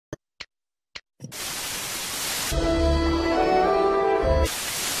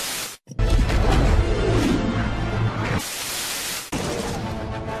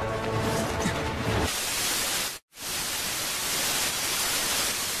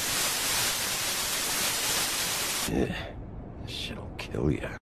This shit'll kill ya.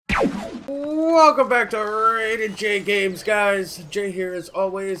 Welcome back to Rated J Games, guys. Jay here as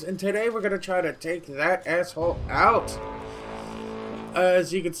always, and today we're gonna try to take that asshole out.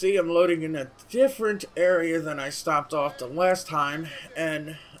 As you can see, I'm loading in a different area than I stopped off the last time,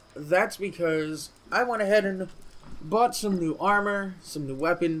 and that's because I went ahead and bought some new armor, some new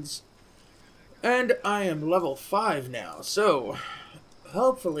weapons, and I am level 5 now, so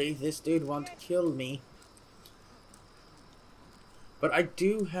hopefully this dude won't kill me. But I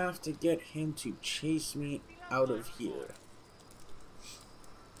do have to get him to chase me out of here.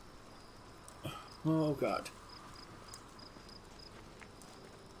 Oh god.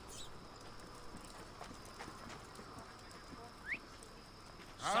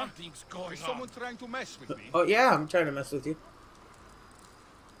 Something's going on. Is someone trying to mess with me? Oh yeah, I'm trying to mess with you.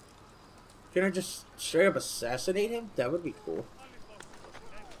 Can I just straight up assassinate him? That would be cool.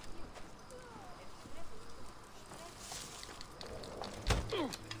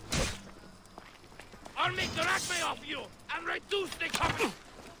 I'll make the rack off you and reduce the cover.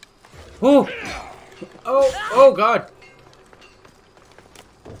 Oh! Oh god!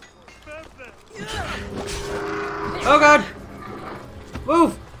 Oh god!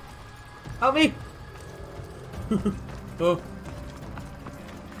 Move! Help me! Oh.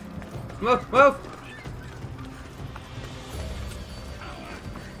 Move! Move!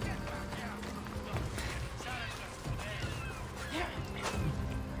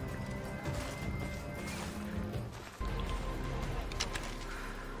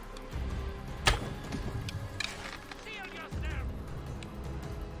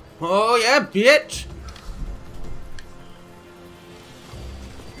 Oh yeah, bitch!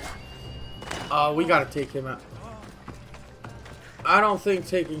 Oh, we gotta take him out. I don't think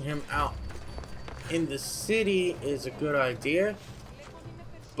taking him out in the city is a good idea,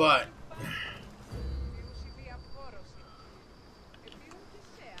 but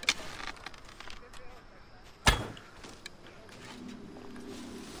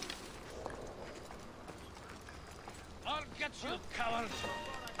I'll get you, coward.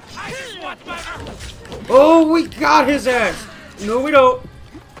 I just want my... oh, we got his ass! No, we don't.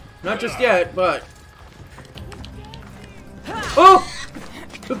 Not just yet, but... Oh!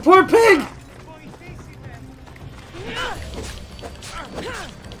 The poor pig!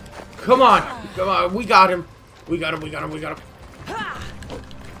 Come on! Come on, we got him. We got him, we got him, we got him.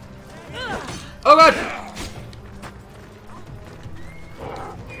 Oh god!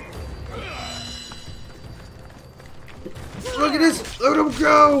 Look at this! Let him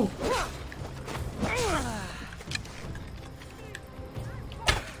go!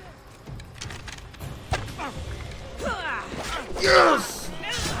 Yes!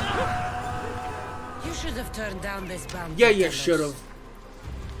 You should have turned down this bounty. Yeah, you should have.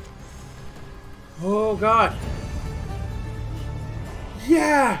 Oh god.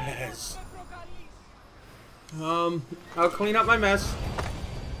 Yes! I'll clean up my mess.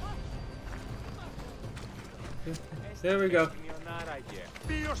 There we go.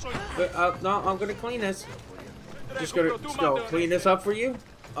 No, I'm gonna clean this. Just go clean this up for you.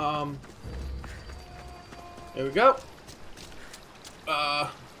 There we go.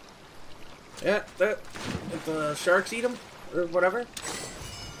 Yeah, if the sharks eat them or whatever.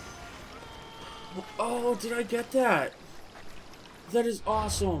 Oh, did I get that? That is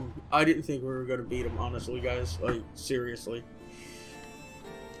awesome. I didn't think we were gonna beat him, honestly, guys. Like, seriously.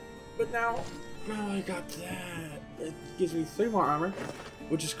 But now I got that. It gives me 3 more armor,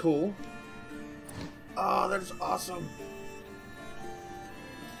 which is cool. Oh, that is awesome.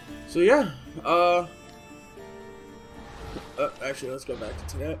 So yeah, actually, let's go back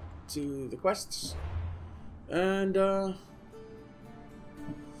to the quests, and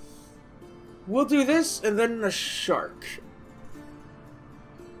we'll do this and then the shark.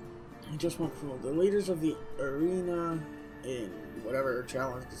 Just one cool. The leaders of the arena in whatever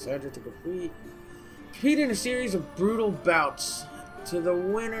challenge Kassandra to complete. Compete in a series of brutal bouts. To the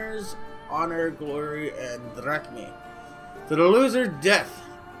winners, honor, glory, and drachme. To the loser, death.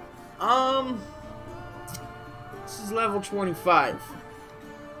 This is level 25.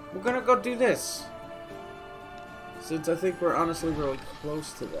 We're gonna go do this, since I think we're honestly really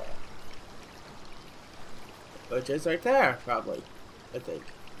close to that. Which is right there, probably. I think.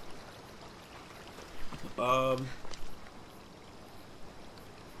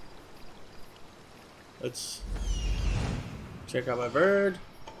 Let's check out my bird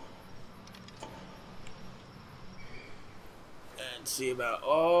and see about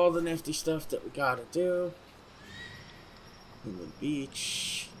all the nifty stuff that we gotta do. In the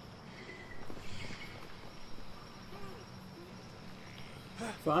beach.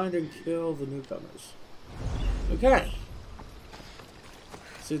 Find and kill the newcomers. Okay.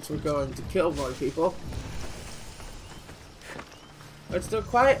 Since we're going to kill more people, let's do it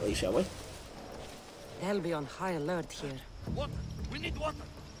quietly, shall we? They'll be on high alert here. Water! We need water!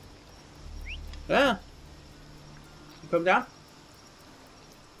 Yeah. You come down?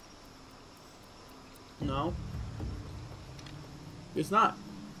 No. It's not.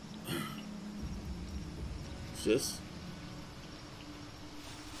 It's just...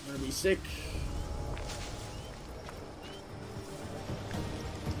 I'm gonna be sick.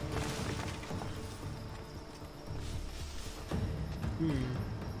 You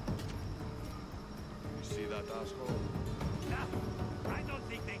see that asshole? No, I don't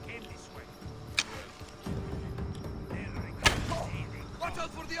think they came this way. Watch out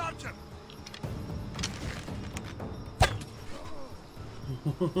for the archer!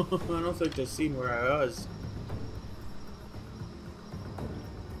 I don't think they've seen where I was.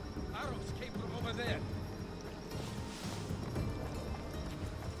 Arrows came from over there.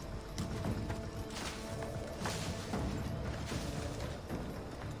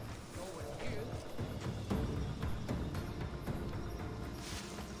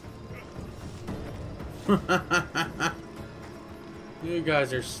 You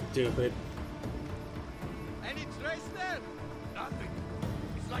guys are stupid. Any trace there? Nothing.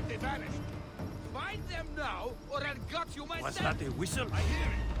 It's like they vanished. Find them now, or I'll gut you myself. Was that a whistle? I hear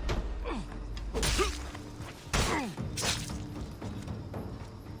it.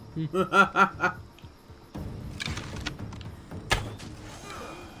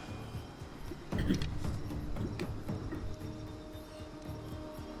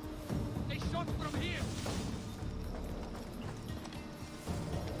 They shot from here.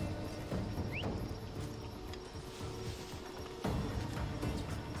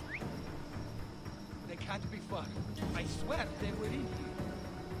 They can't be far. I swear they were in here.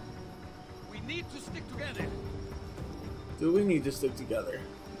 We need to stick together. Do we need to stick together?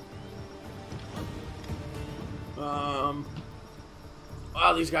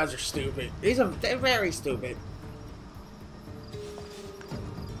 Oh, these guys are stupid. They're very stupid.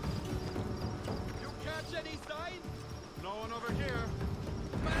 You catch any sign? No one over here.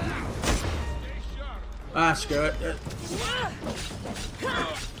 Stay sharp. Ah, screw it.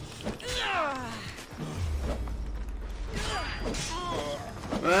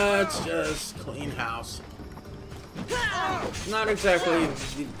 Let's just clean house. Not exactly.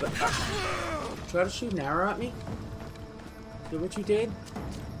 Try to shoot an arrow at me? Is that what you did?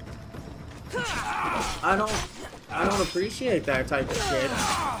 I don't appreciate that type of shit.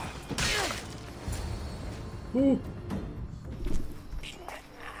 Whew.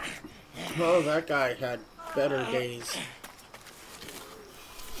 Oh, that guy had better days.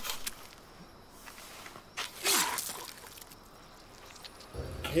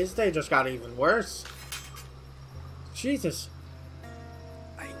 His day just got even worse. Jesus.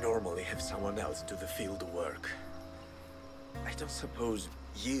 I normally have someone else do the field work. I don't suppose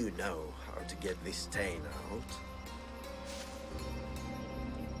you know how to get this stain out.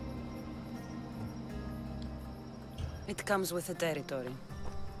 It comes with the territory.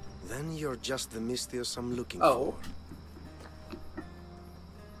 Then you're just the Mystios I'm looking Oh. for.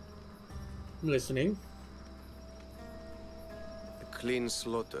 Listening. A clean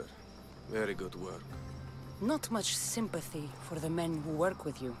slaughter. Very good work. Not much sympathy for the men who work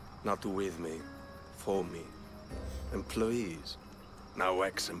with you. Not with me. For me. Employees. Now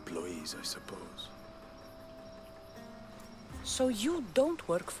ex-employees, I suppose. So you don't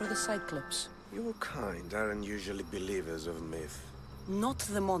work for the Cyclops? Your kind aren't usually believers of myth. Not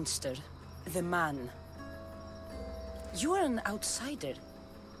the monster, the man. You are an outsider.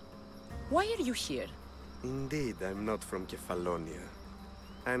 Why are you here? Indeed, I'm not from Kefalonia.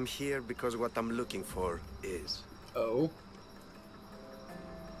 I'm here because what I'm looking for is. Oh.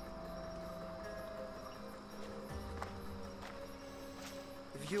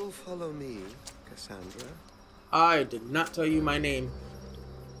 If you'll follow me, Kassandra. I did not tell you my name.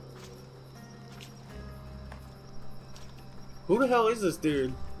 Who the hell is this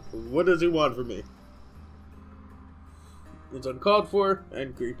dude? What does he want from me? It's uncalled for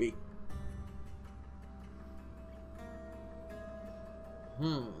and creepy.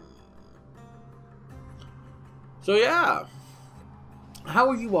 So yeah. How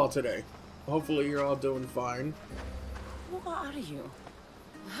are you all today? Hopefully you're all doing fine. Who are you?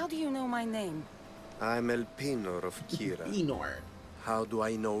 How do you know my name? I'm Elpinor of Kira. Enor. How do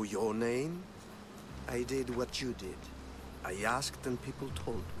I know your name? I did what you did. I asked and people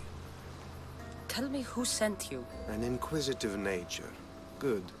told me. Tell me who sent you. An inquisitive nature.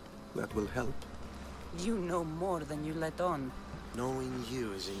 Good. That will help. You know more than you let on. Knowing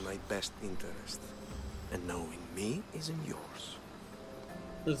you is in my best interest. and knowing me isn't yours.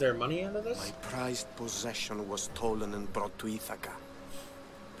 Is there money out of this? My prized possession was stolen and brought to Ithaca.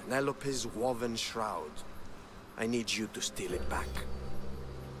 Penelope's woven shroud. I need you to steal it back.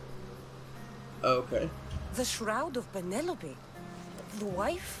 Okay. The shroud of Penelope? The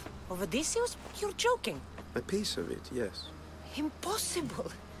wife of Odysseus? You're joking. A piece of it, yes.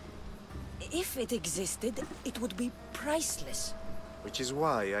 Impossible. If it existed, it would be priceless. Which is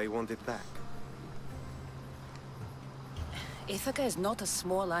why I want it back. Ithaca is not a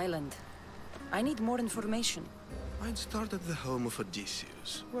small island. I need more information. I'd start at the home of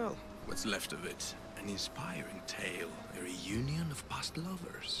Odysseus. Well, what's left of it. An inspiring tale. A reunion of past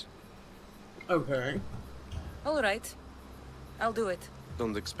lovers. Okay. All right. I'll do it.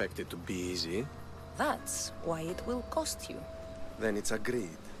 Don't expect it to be easy. That's why it will cost you. Then it's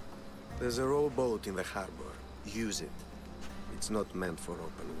agreed. There's a rowboat in the harbor. Use it. It's not meant for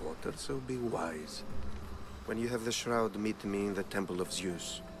open water, so be wise. When you have the shroud, meet me in the Temple of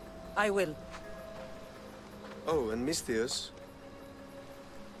Zeus. I will. Oh, and Misthios,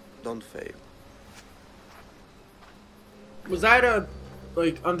 don't fail. Was that a,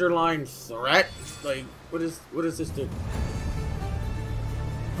 like, underlying threat? Like, what does this do?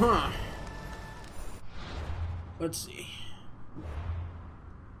 Huh. Let's see.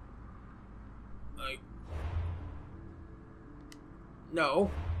 Like,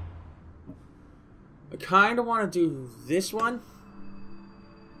 no. I kind of want to do this one,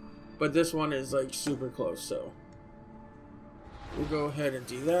 but this one is like super close, so we'll go ahead and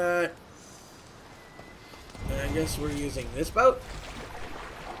do that. And I guess we're using this boat.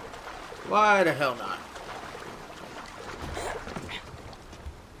 Why the hell not?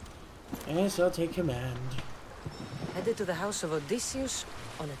 Yes, I'll take command. Headed to the house of Odysseus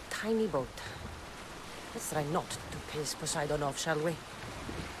on a tiny boat. Let's try not to piss Poseidon off, shall we?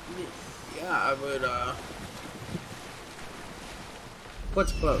 Yeah, I would,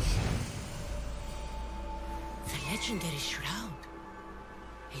 what's close? The legendary shroud.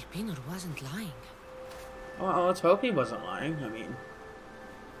 Elpinor wasn't lying. Well, let's hope he wasn't lying. I mean,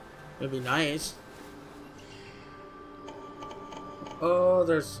 it'd be nice. Oh,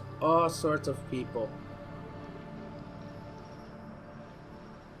 there's all sorts of people.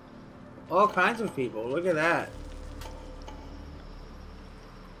 All kinds of people. Look at that.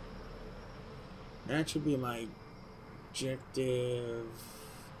 That should be my objective.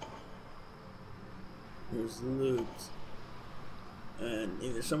 There's loot. And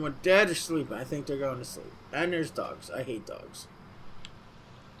either someone dead or sleeping. I think they're going to sleep. And there's dogs. I hate dogs.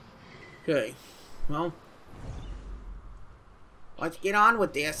 Okay. Well. Let's get on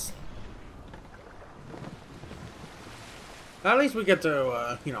with this. At least we get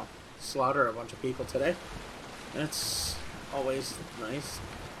to, you know, slaughter a bunch of people today. That's always nice.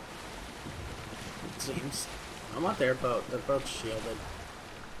 It seems. I want their boat. Their boat's shielded.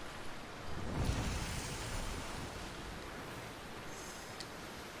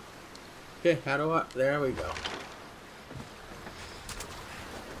 Okay, how do I... There we go.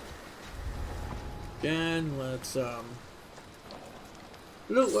 Again, let's,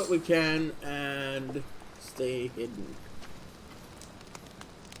 loot what we can and stay hidden.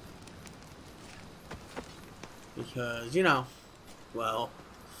 Because, you know, well,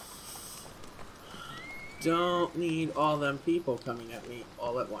 don't need all them people coming at me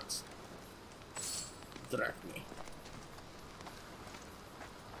all at once. Distract me.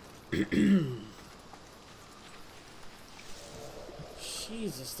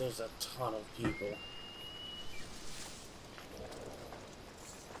 Jesus, there's a ton of people.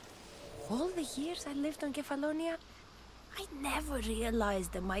 All the years I lived on Kefalonia, I never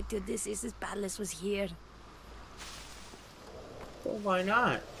realized the mighty Odysseus' palace was here. Well, why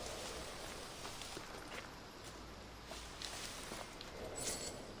not?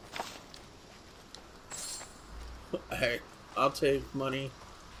 Hey, I'll take money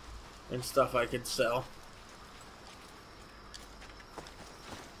and stuff I could sell.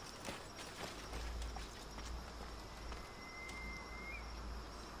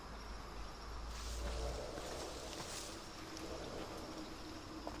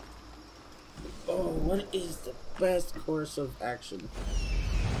 Oh, what is the best course of action?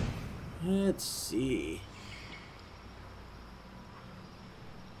 Let's see.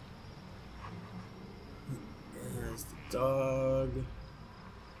 There's the dog.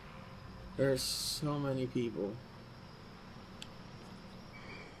 There's so many people.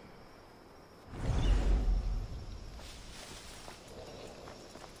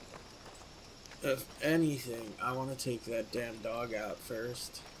 If anything, I want to take that damn dog out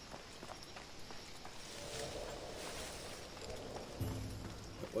first.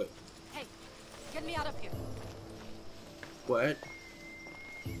 Wait. Hey, Get me out of here. What?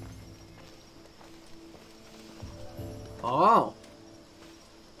 Oh.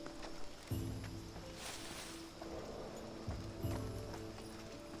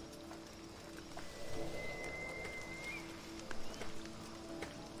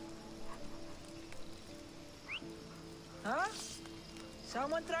 Huh?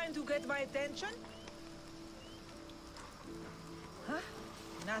 Someone trying to get my attention? Huh?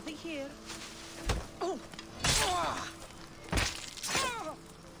 Nothing here. Oh!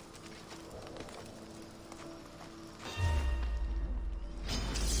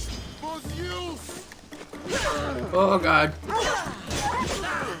 Oh god.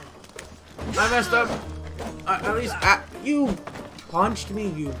 I messed up. At least you punched me,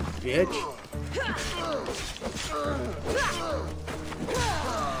 you bitch.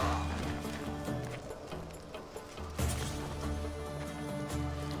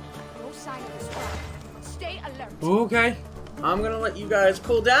 No sign of this crowd. Stay alert. Okay. I'm gonna let you guys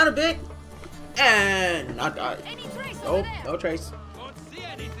cool down a bit and not die. Any trace Oh, over there? no trace. Don't see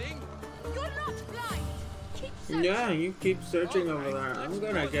anything. You're not blind. Keep searching. Yeah, you keep searching over there. I'm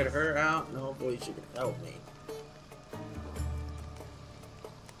gonna get her out and hopefully she can help me.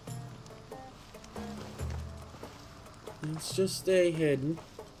 Let's just stay hidden.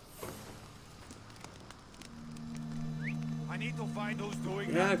 I need to find who's doing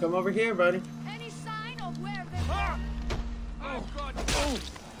Yeah, that. come over here, buddy. Any sign of where they Ah! Oh God!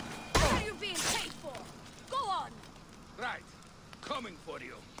 What are you being paid for? Go on. Right, coming for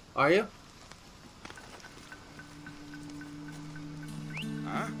you. Are you?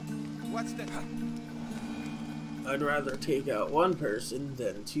 Huh? What's that? I'd rather take out one person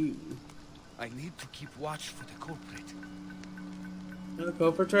than two. I need to keep watch for the culprit. The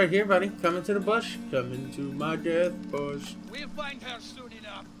culprit's right here, buddy. Come into the bush. Come into my death bush. We'll find her soon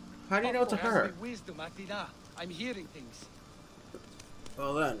enough. How do you know it's a Has her? me wisdom, Atila. I'm hearing things.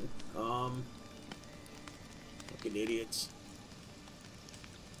 Well then, fucking idiots.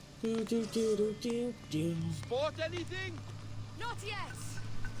 Do do do do do do. Spot anything? Not yet.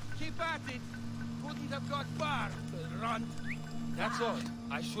 Keep at it. Couldn't have got far. Run. That's all.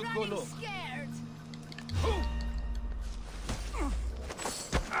 I should go Running look. scared.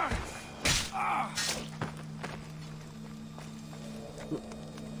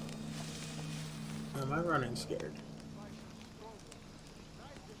 Am I running scared?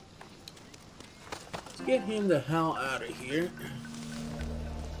 Let's get him the hell out of here.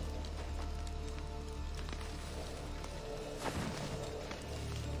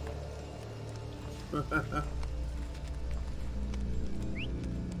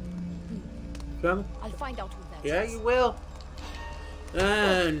 Come. I'll find out who that Yeah, is. you will.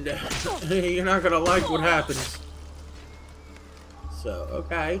 And you're not gonna like what happens. So,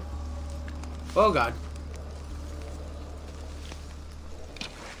 okay. Oh god.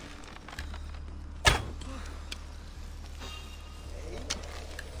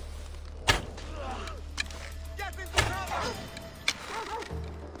 Get into cover!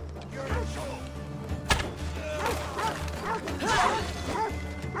 You're in trouble.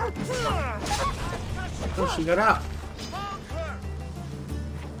 Oh, she got out. Found her.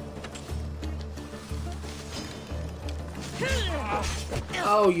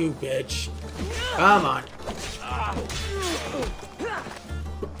 Oh, you bitch. Come on.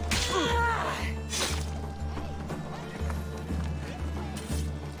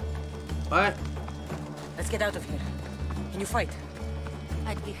 What? Let's get out of here. Can you fight?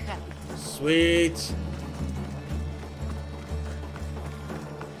 I'd be happy. Sweet.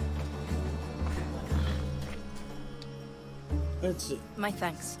 Let's see. My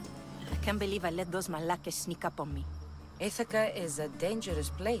thanks. I can't believe I let those Malakas sneak up on me. Ithaca is a dangerous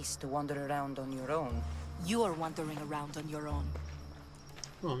place to wander around on your own. You're wandering around on your own.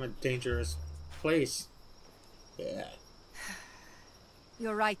 Oh, I'm a dangerous place. Yeah.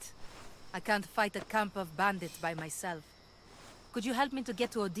 You're right. I can't fight a camp of bandits by myself. Could you help me to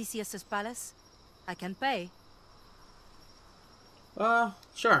get to Odysseus' palace? I can pay.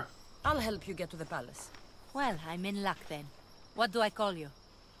 Sure. I'll help you get to the palace. Well, I'm in luck then. What do I call you?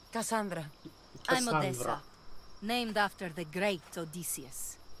 Kassandra. I'm Kassandra. Odessa, named after the great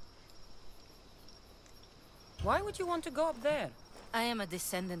Odysseus. Why would you want to go up there? I am a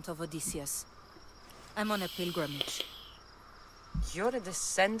descendant of Odysseus. I'm on a pilgrimage. You're a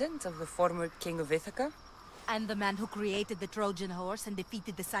descendant of the former king of Ithaca? I'm the man who created the Trojan horse and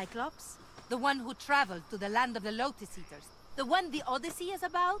defeated the Cyclops? The one who traveled to the land of the Lotus Eaters? The one the Odyssey is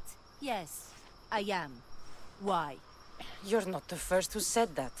about? Yes, I am. Why? You're not the first who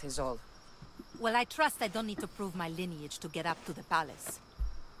said that, is all. Well, I trust I don't need to prove my lineage to get up to the palace.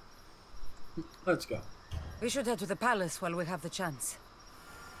 Let's go. We should head to the palace while we have the chance.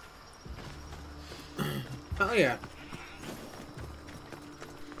 Oh yeah.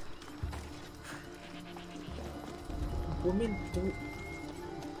 Woman, do...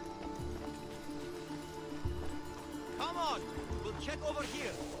 Come on, we'll check over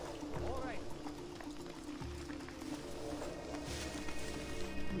here. All right.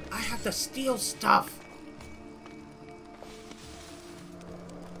 I have to steal stuff.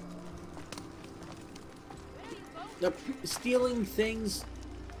 Yep, stealing things.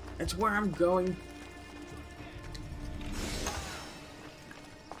 That's where I'm going.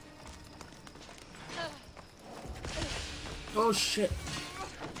 Oh shit.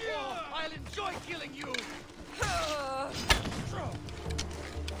 I'll enjoy killing you.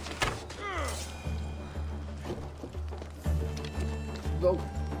 Go.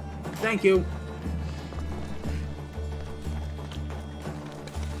 Thank you.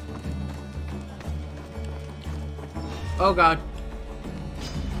 Oh god.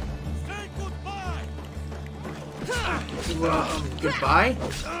 Say goodbye. Goodbye?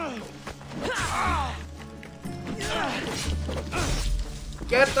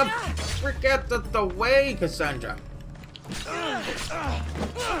 Get the frick out of the way, Kassandra.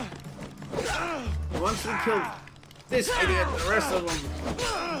 Once we kill this idiot, the rest of them.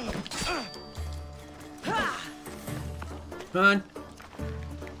 Hun,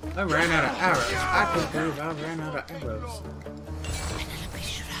 I ran out of arrows. I can't believe I ran out of arrows. Penelope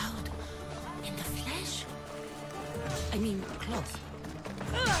shroud in the flesh. I mean, cloth.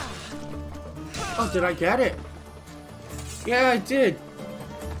 Oh, did I get it? Yeah, I did.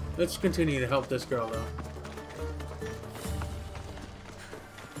 Let's continue to help this girl, though.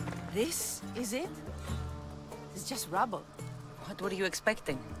 This is it? It's just rubble. What were you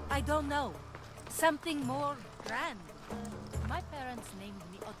expecting? I don't know. Something more grand. My parents named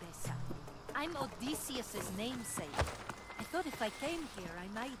me Odessa. I'm Odysseus's namesake. I thought if I came here, I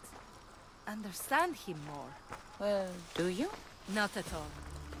might understand him more. Well, do you? Not at all.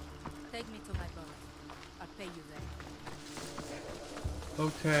 Take me to my boat. I'll pay you there.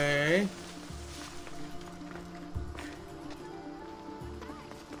 Okay.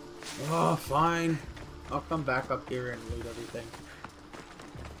 Oh, fine. I'll come back up here and loot everything.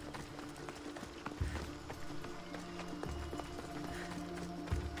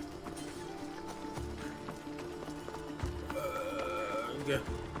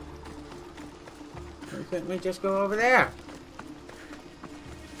 Why can't we just go over there?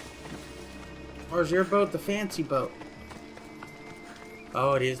 Or is your boat the fancy boat?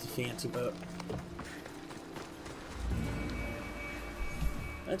 Oh, it is the fancy boat.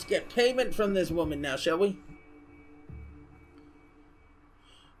 Let's get payment from this woman now, shall we?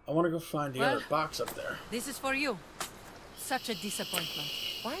 I want to go find the other box up there. This is for you. Such a disappointment.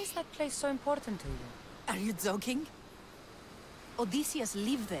 Why is that place so important to you? Are you joking? Odysseus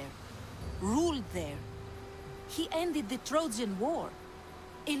lived there, ruled there. He ended the Trojan War,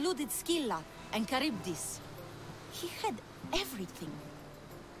 eluded Scylla and Charybdis. He had everything.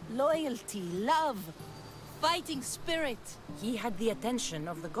 Loyalty, love, fighting spirit. He had the attention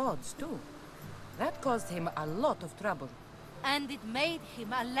of the gods, too. That caused him a lot of trouble. And it made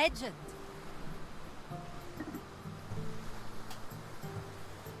him a legend.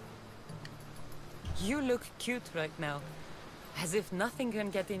 You look cute right now. As if nothing can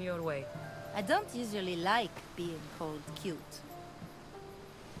get in your way. I don't usually like being called cute.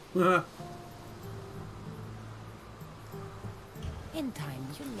 In time,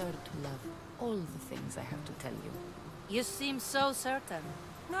 you'll learn to love all the things I have to tell you. You seem so certain.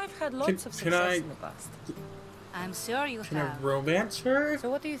 I've had lots of success in the past. I'm sure you Can I have. romance her? So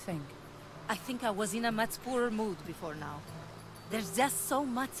what do you think? I think I was in a much poorer mood before now. There's just so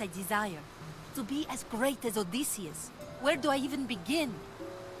much I desire. To be as great as Odysseus. Where do I even begin?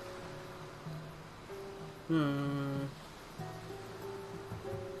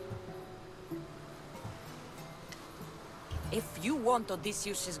 If you want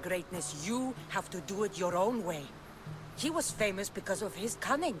Odysseus' greatness, you have to do it your own way. He was famous because of his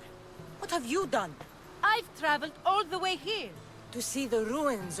cunning. What have you done? I've traveled all the way here. To see the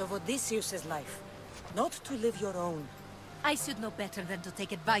ruins of Odysseus' life, not to live your own. I should know better than to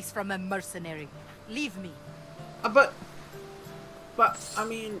take advice from a mercenary. Leave me. But, I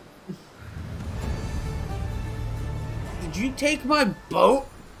mean... Did you take my boat?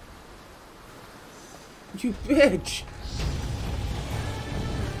 You bitch!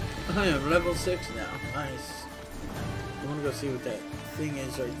 I am level 6 now. Nice. I want to go see what that thing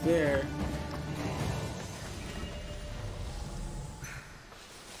is right there.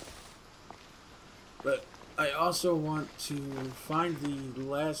 But I also want to find the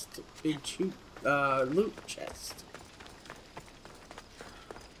last big loot chest.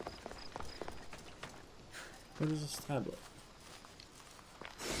 What is this tablet?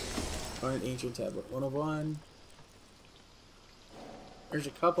 Find ancient tablet 101. There's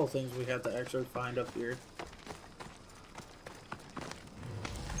a couple things we have to actually find up here.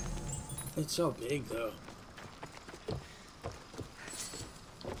 It's so big though.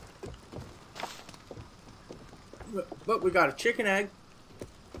 But we got a chicken egg.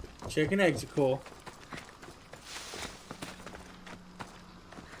 Chicken eggs are cool.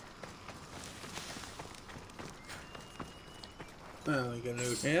 We can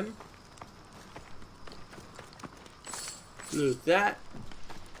loot him. Loot that.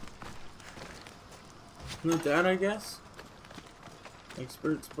 Loot that, I guess.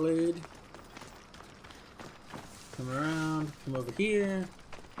 Expert's blade. Come around. Come over here.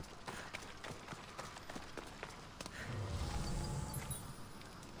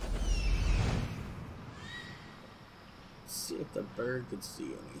 See if the bird could see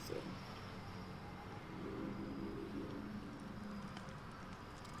anything.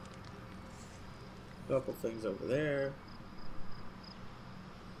 Couple things over there.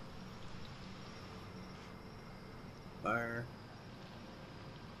 Fire.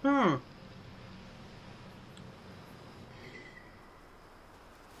 Is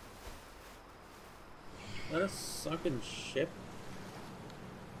that a sunken ship?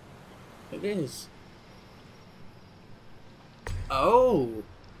 It is. Oh!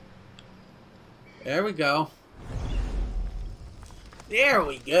 There we go. There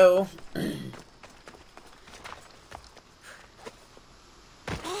we go.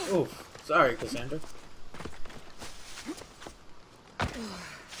 Oh, sorry, Kassandra.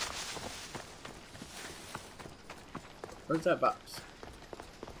 Where's that box?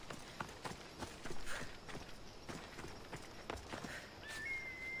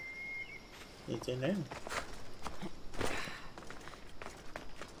 It's in there.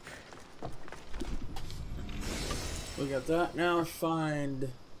 We got that. Now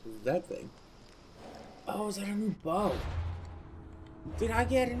find that thing. Oh, is that a new bow? Did I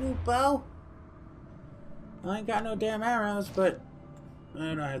get a new bow? I ain't got no damn arrows, but I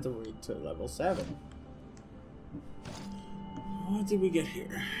don't have to wait till level 7. What did we get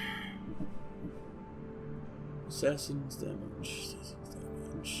here? Assassin's damage. Assassin's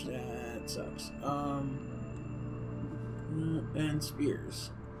damage. That sucks. And spears.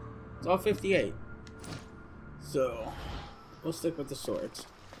 It's all 58. So, we'll stick with the swords.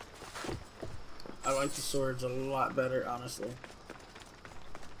 I like the swords a lot better, honestly.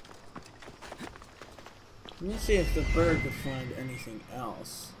 Let me see if the bird could find anything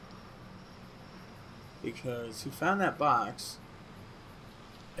else. Because he found that box,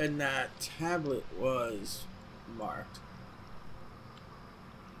 and that tablet was marked.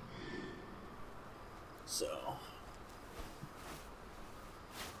 So,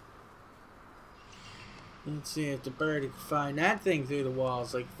 let's see if the bird could find that thing through the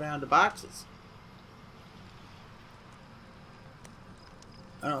walls like he found the boxes.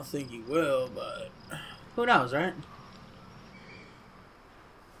 I don't think he will, but who knows, right?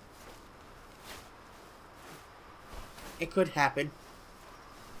 It could happen.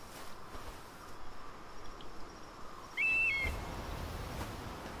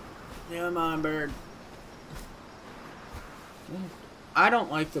 Come on, bird. I don't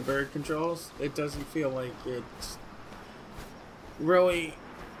like the bird controls. It doesn't feel like it's really...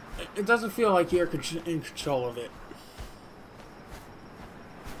 It doesn't feel like you're in control of it.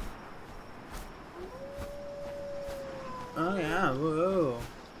 Oh yeah, whoa.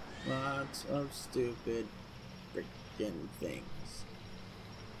 Lots of stupid freaking things.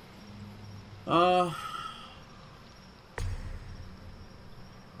 Oh.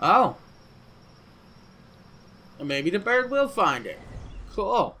 Maybe the bird will find it.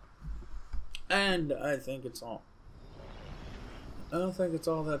 Cool. And I think it's all... I don't think it's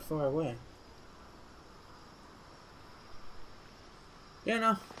all that far away. Yeah,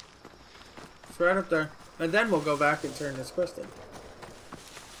 no. It's right up there. And then we'll go back and turn this quest in.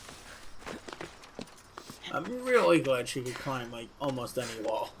 I'm really glad she could climb, like, almost any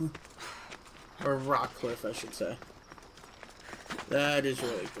wall. Or rock cliff, I should say. That is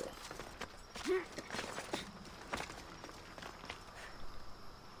really cool.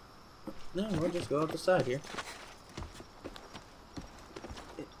 No, we'll just go up the side here.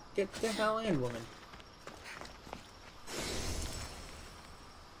 Get the hell in, woman.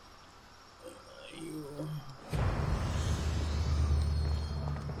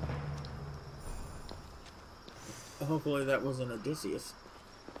 Hopefully that wasn't Odysseus.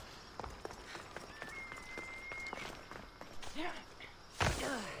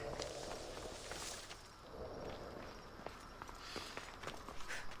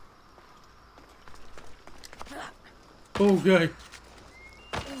 Okay.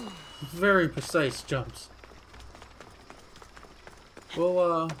 Very precise jumps.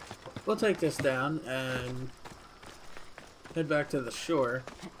 We'll take this down and head back to the shore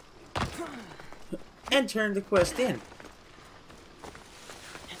and turn the quest in.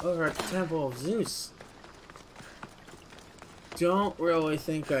 Over at the Temple of Zeus. Don't really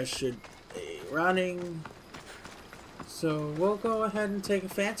think I should be running, so we'll go ahead and take a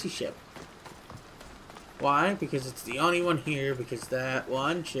fancy ship. Why? Because it's the only one here, because that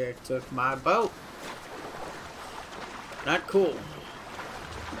one chick took my boat. Not cool.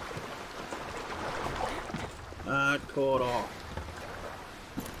 Not cool at all.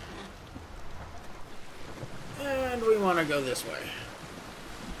 And we want to go this way.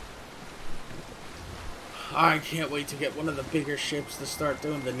 I can't wait to get one of the bigger ships to start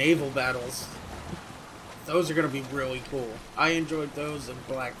doing the naval battles. Those are going to be really cool. I enjoyed those in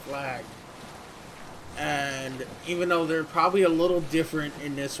Black Flag. And even though they're probably a little different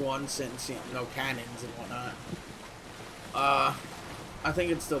in this one, since, you know, no cannons and whatnot, I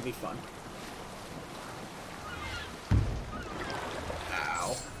think it'd still be fun.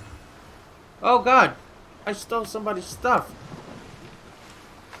 Ow. Oh god! I stole somebody's stuff.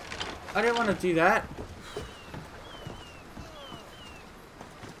 I didn't want to do that.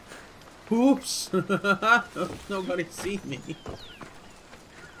 Oops! Nobody see me.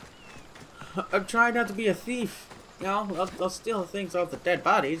 I'm trying not to be a thief. You know, I'll steal things off the dead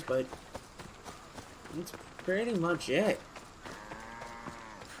bodies, but that's pretty much it.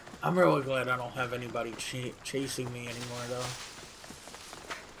 I'm really glad I don't have anybody chasing me anymore, though.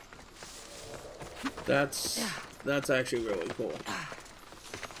 That's actually really cool.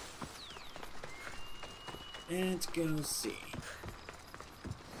 Let's go see.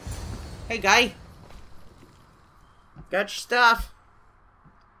 Hey, guy. Got your stuff.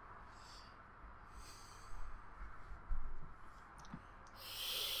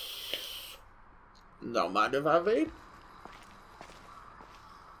 Don't mind if I vape.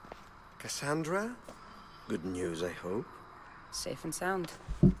 Kassandra? Good news, I hope. Safe and sound.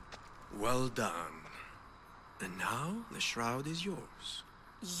 Well done. And now the shroud is yours.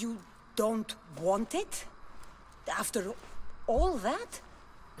 You don't want it? After all that?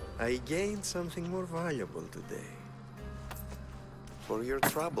 I gained something more valuable today. For your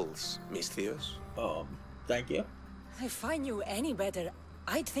troubles, Misthios. Thank you. If I knew any better,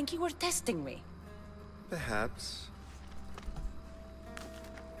 I'd think you were testing me. Perhaps.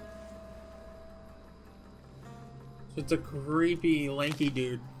 It's a creepy, lanky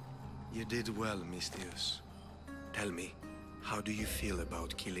dude. You did well, Misthios. Tell me, how do you feel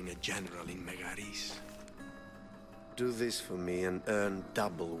about killing a general in Megaris? Do this for me and earn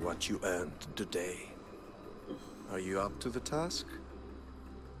double what you earned today. Are you up to the task?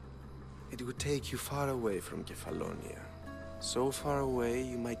 It would take you far away from Kefalonia. So far away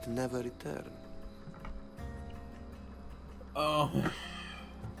you might never return. Oh.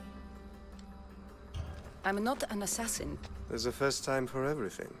 I'm not an assassin. There's a first time for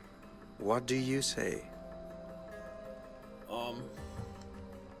everything. What do you say?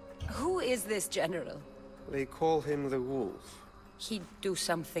 Who is this general? They call him the Wolf. He'd do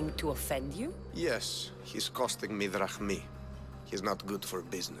something to offend you? Yes, he's costing me drachmi. He's not good for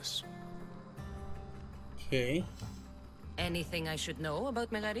business. Okay. Anything I should know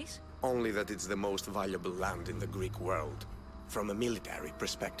about Megaris? Only that it's the most valuable land in the Greek world. From a military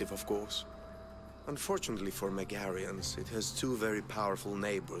perspective, of course. Unfortunately for Megarians, it has two very powerful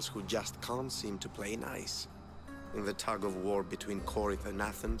neighbors who just can't seem to play nice. In the tug of war between Corinth and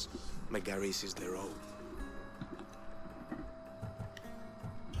Athens, Megaris is their own.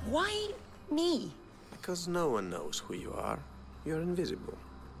 Why me? Because no one knows who you are. You're invisible.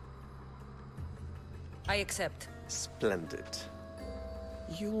 I accept. Splendid.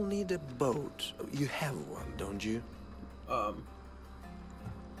 You'll need a boat. You have one, don't you?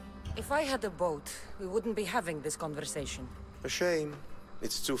 If I had a boat, we wouldn't be having this conversation. A shame.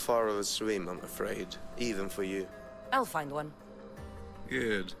 It's too far of a swim, I'm afraid. Even for you. I'll find one.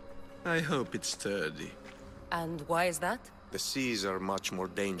 Good. I hope it's sturdy. And why is that? The seas are much more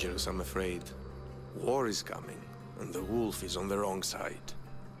dangerous, I'm afraid. War is coming, and the wolf is on the wrong side.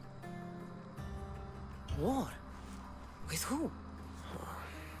 War? With who?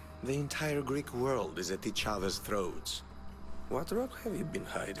 The entire Greek world is at each other's throats. What rock have you been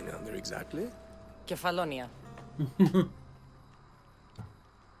hiding under exactly? Kefalonia.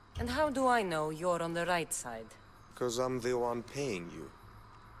 And how do I know you're on the right side? Because I'm the one paying you.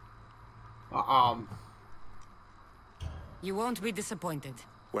 You won't be disappointed.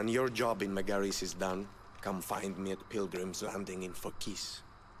 When your job in Megaris is done, come find me at Pilgrim's Landing in Fokis.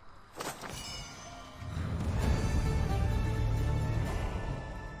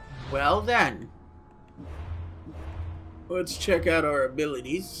 Well then, let's check out our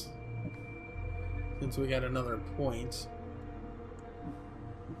abilities. Since we got another point.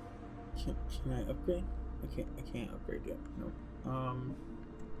 Can I upgrade? I can't upgrade yet. No.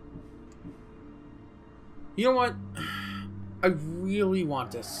 You know what? I really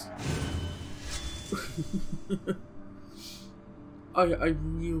want this. I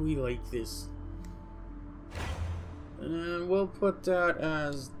really like this. And we'll put that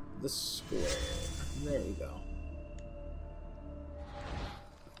as the square. There we go.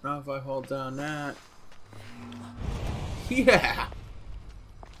 Now if I hold down that. Yeah!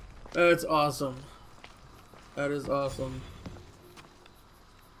 That's awesome. That is awesome.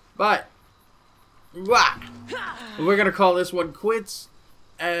 But we're gonna call this one quits.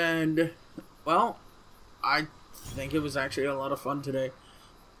 And well, I think it was actually a lot of fun today.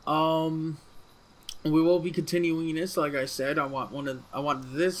 We will be continuing this, like I said. I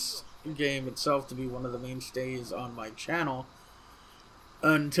want this game itself to be one of the mainstays on my channel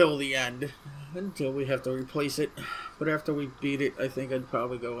until the end, until we have to replace it. But after we beat it, I think I'd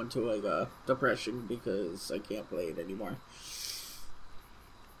probably go into like a depression because I can't play it anymore.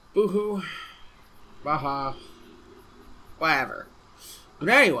 Boo-hoo. Baha. Whatever. But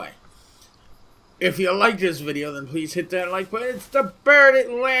anyway, if you like this video, then please hit that like button. It's the bird, it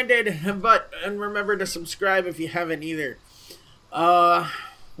landed. And remember to subscribe if you haven't either. Wow,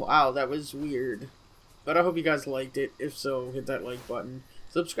 that was weird. But I hope you guys liked it. If so, hit that like button.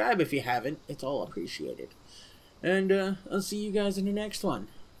 Subscribe if you haven't. It's all appreciated. And I'll see you guys in the next one.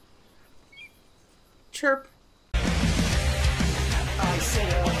 Chirp. I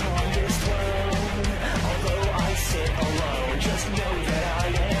say